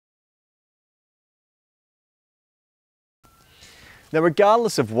Now,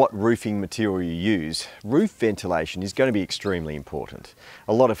 regardless of what roofing material you use, roof ventilation is going to be extremely important.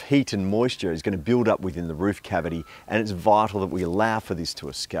 A lot of heat and moisture is going to build up within the roof cavity, and it's vital that we allow for this to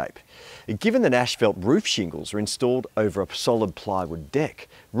escape. Given that asphalt roof shingles are installed over a solid plywood deck,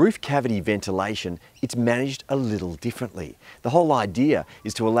 roof cavity ventilation, it's managed a little differently. The whole idea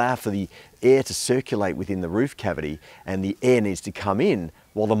is to allow for the air to circulate within the roof cavity, and the air needs to come in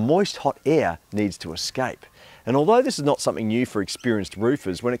while the moist hot air needs to escape. And although this is not something new for experienced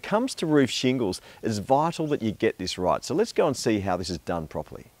roofers, when it comes to roof shingles, it's vital that you get this right. So let's go and see how this is done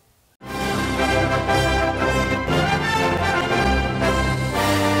properly.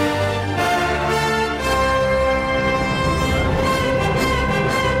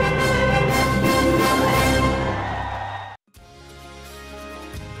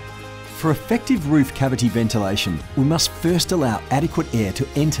 For effective roof cavity ventilation, we must first allow adequate air to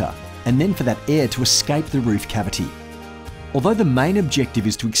enter, and then for that air to escape the roof cavity. Although the main objective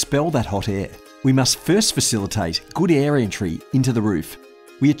is to expel that hot air, we must first facilitate good air entry into the roof.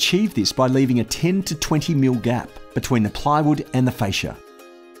 We achieve this by leaving a 10 to 20 mil gap between the plywood and the fascia.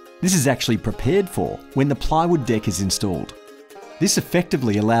 This is actually prepared for when the plywood deck is installed. This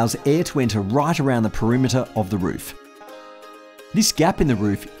effectively allows air to enter right around the perimeter of the roof. This gap in the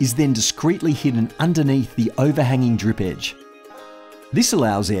roof is then discreetly hidden underneath the overhanging drip edge. This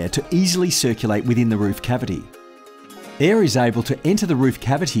allows air to easily circulate within the roof cavity. Air is able to enter the roof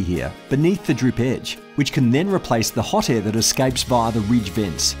cavity here beneath the drip edge, which can then replace the hot air that escapes via the ridge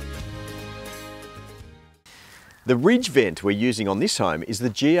vents. The ridge vent we're using on this home is the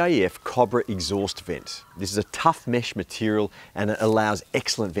GAF Cobra exhaust vent. This is a tough mesh material and it allows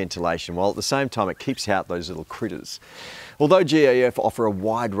excellent ventilation, while at the same time it keeps out those little critters. Although GAF offer a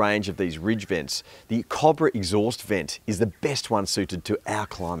wide range of these ridge vents, the Cobra exhaust vent is the best one suited to our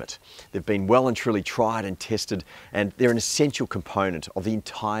climate. They've been well and truly tried and tested, and they're an essential component of the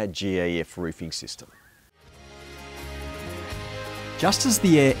entire GAF roofing system. Just as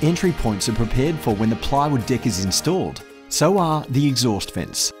the air entry points are prepared for when the plywood deck is installed, so are the exhaust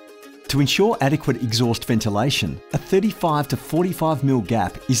vents. To ensure adequate exhaust ventilation, a 35 to 45 mil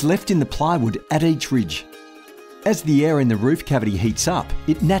gap is left in the plywood at each ridge. As the air in the roof cavity heats up,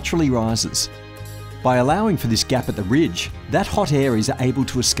 it naturally rises. By allowing for this gap at the ridge, that hot air is able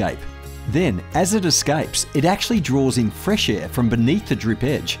to escape. Then, as it escapes, it actually draws in fresh air from beneath the drip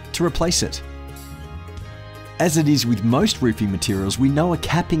edge to replace it. As it is with most roofing materials, we know a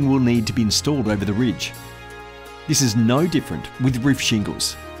capping will need to be installed over the ridge. This is no different with roof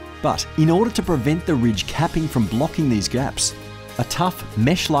shingles. But in order to prevent the ridge capping from blocking these gaps, a tough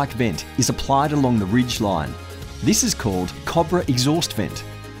mesh-like vent is applied along the ridge line. This is called Cobra exhaust vent.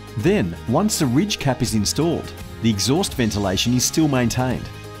 Then, once the ridge cap is installed, the exhaust ventilation is still maintained.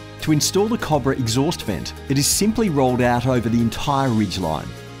 To install the Cobra exhaust vent, it is simply rolled out over the entire ridge line.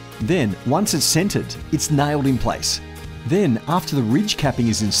 Then, once it's centred, it's nailed in place. Then, after the ridge capping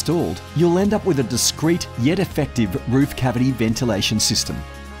is installed, you'll end up with a discreet yet effective roof cavity ventilation system.